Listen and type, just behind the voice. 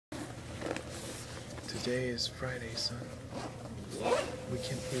Today is Friday, son. We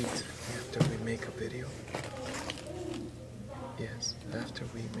can eat after we make a video. Yes, after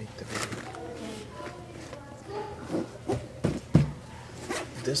we make the video.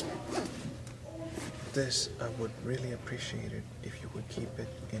 This I would really appreciate it if you would keep it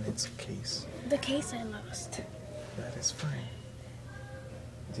in its case. The case I lost. That is fine.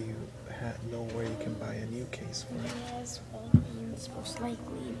 Do you know where you can buy a new case for it? Yes, Philippines most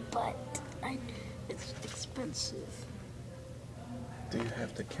likely, but it's expensive. Do you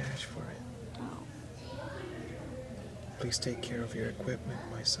have the cash for it? No. Please take care of your equipment,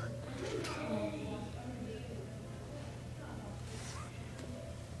 my son.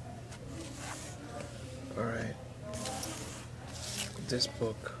 Alright. This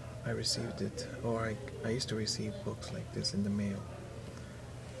book, I received it, or I used to receive books like this in the mail.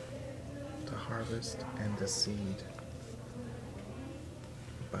 The Harvest and the Seed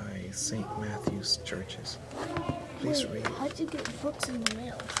by St. Matthew's Churches. Please read. How'd you get books in the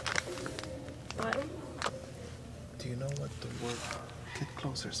mail? What? Do you know what the word... Get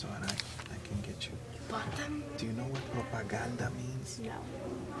closer so I can get you. You bought them? Do you know what propaganda means? No.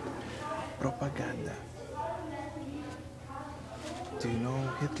 Propaganda. Do you know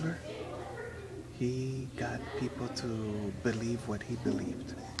Hitler? He got people to believe what he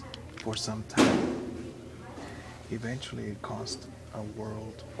believed for some time. Eventually it caused a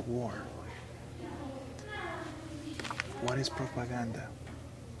world war. What is propaganda?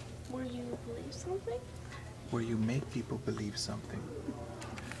 Where you believe something? Where you make people believe something.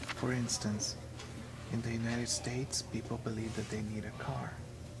 For instance, in the United States, people believe that they need a car.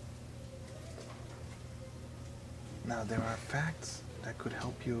 Now, there are facts that could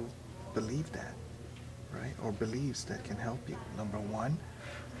help you believe that, right? Or beliefs that can help you. Number one,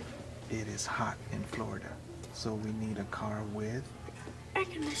 it is hot in Florida, so we need a car with Air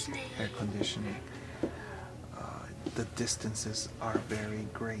conditioning. Air conditioning. The distances are very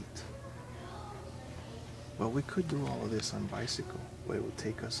great. Well, we could do all of this on bicycle, but it would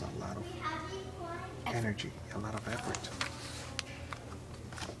take us a lot of energy, a lot of effort.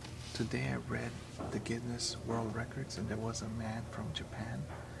 Today I read the Guinness World Records, and there was a man from Japan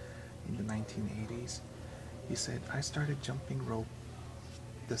in the 1980s. He said, I started jumping rope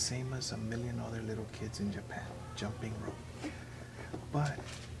the same as a million other little kids in Japan, jumping rope. But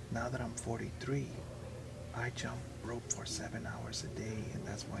now that I'm 43, I jump rope for 7 hours a day, and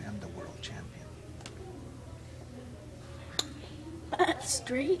that's why I'm the world champion.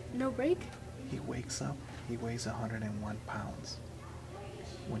 Straight? No break? He wakes up, he weighs 101 pounds.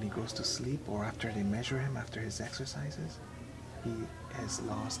 When he goes to sleep, or after they measure him after his exercises, he has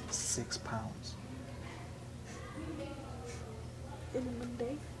lost 6 pounds. In one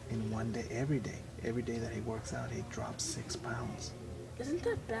day? In one day, every day. Every day that he works out, he drops 6 pounds. Isn't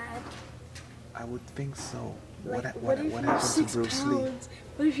that bad? I would think so. Like, what if you're happened to 6 Bruce Lee? pounds?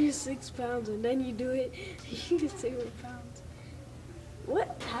 What if you're 6 pounds and then you do it, you get 6 pounds?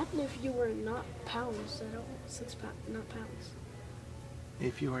 What happened if you were not pounds at all? 6 pounds, not pounds.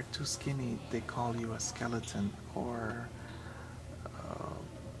 If you are too skinny, they call you a skeleton, or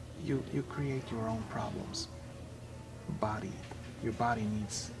you create your own problems. Your body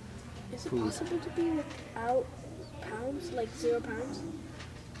needs Is it food. possible to be without pounds, like 0 pounds?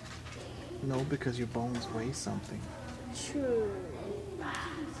 No, because your bones weigh something. True.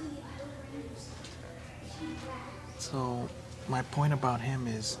 So my point about him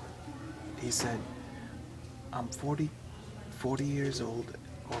is, he said, I'm 40 years old,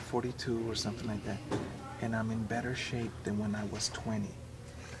 or 42 or something like that, and I'm in better shape than when I was 20.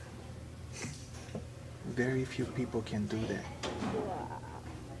 Very few people can do that.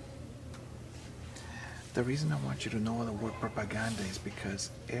 The reason I want you to know the word propaganda is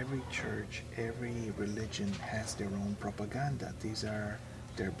because every church, every religion has their own propaganda. These are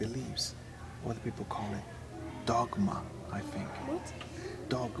their beliefs. What do people call it? Dogma, I think. What?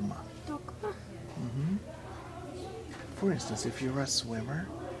 Dogma. Dogma? For instance, if you're a swimmer,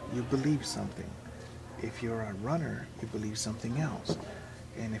 you believe something. If you're a runner, you believe something else.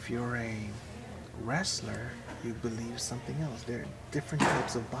 And if you're a wrestler, you believe something else. There are different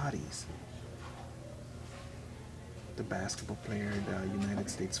types of bodies. The basketball player, the United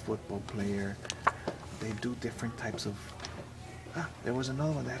States football player, they do different types of... there was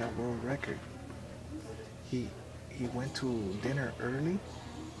another one that had a world record. He went to dinner early,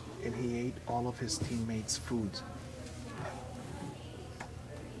 and he ate all of his teammates' food.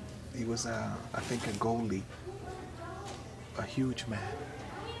 He was, I think, a goalie, a huge man.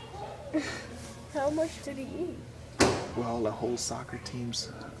 How much did he eat? Well, the whole soccer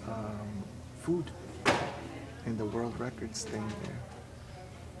team's food in the world records thing there.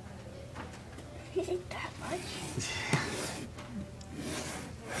 He ate that much?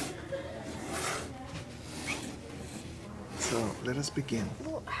 So let us begin.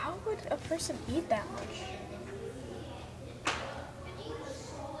 Well, how would a person eat that much?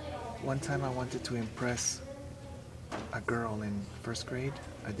 One time I wanted to impress a girl in first grade.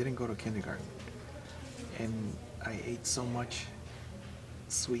 I didn't go to kindergarten. And I ate so much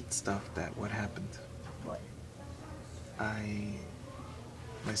sweet stuff that what happened? What?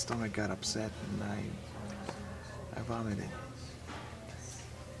 My stomach got upset and I vomited.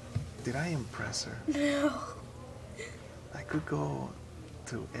 Did I impress her? No. I could go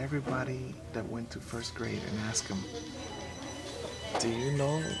to everybody that went to first grade and ask them, do you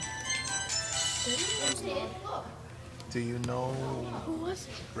know Who was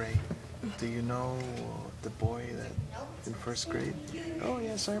it? Ray? Do you know the boy that in first grade? Oh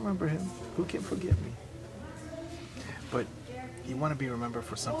yes, I remember him. Who can forget me? But you want to be remembered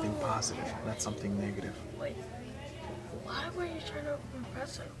for something positive, not something negative. Wait. Why were you trying to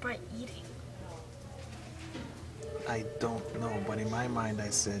impress her by eating? I don't know, but in my mind I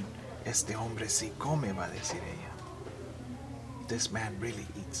said, este hombre sí come, va a decir ella. This man really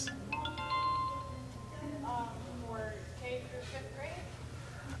eats.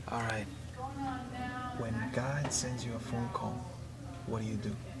 All right. When God sends you a phone call, what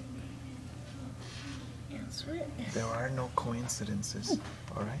do? Answer it. There are no coincidences,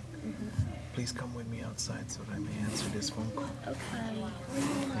 all right? Please come with me outside so that I may answer this phone call. Okay.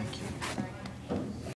 Thank you.